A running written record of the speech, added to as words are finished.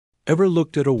Ever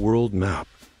looked at a world map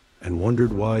and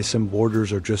wondered why some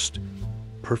borders are just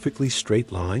perfectly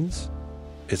straight lines?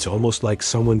 It's almost like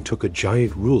someone took a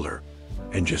giant ruler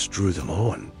and just drew them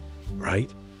on, right?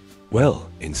 Well,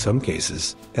 in some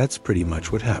cases, that's pretty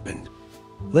much what happened.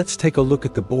 Let's take a look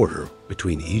at the border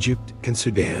between Egypt and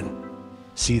Sudan.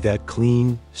 See that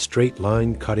clean, straight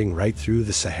line cutting right through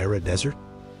the Sahara Desert?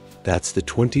 That's the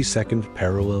 22nd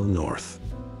parallel north.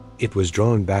 It was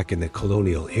drawn back in the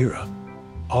colonial era,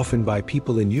 often by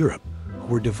people in Europe who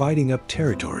were dividing up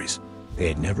territories they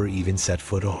had never even set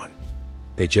foot on.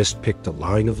 They just picked a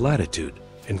line of latitude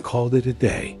and called it a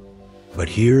day. But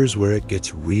here's where it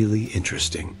gets really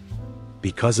interesting.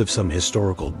 Because of some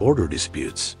historical border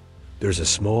disputes, there's a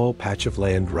small patch of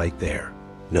land right there,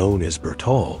 known as Bir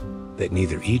Tawil, that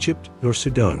neither Egypt nor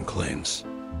Sudan claims.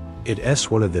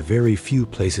 It's one of the very few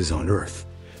places on Earth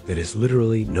that is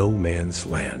literally no man's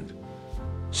land.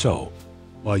 So,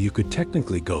 while you could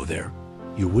technically go there,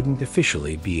 you wouldn't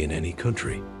officially be in any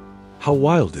country. How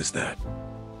wild is that?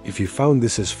 If you found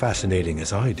this as fascinating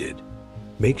as I did,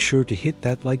 make sure to hit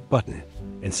that like button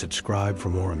and subscribe for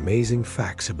more amazing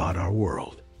facts about our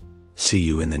world. See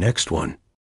you in the next one.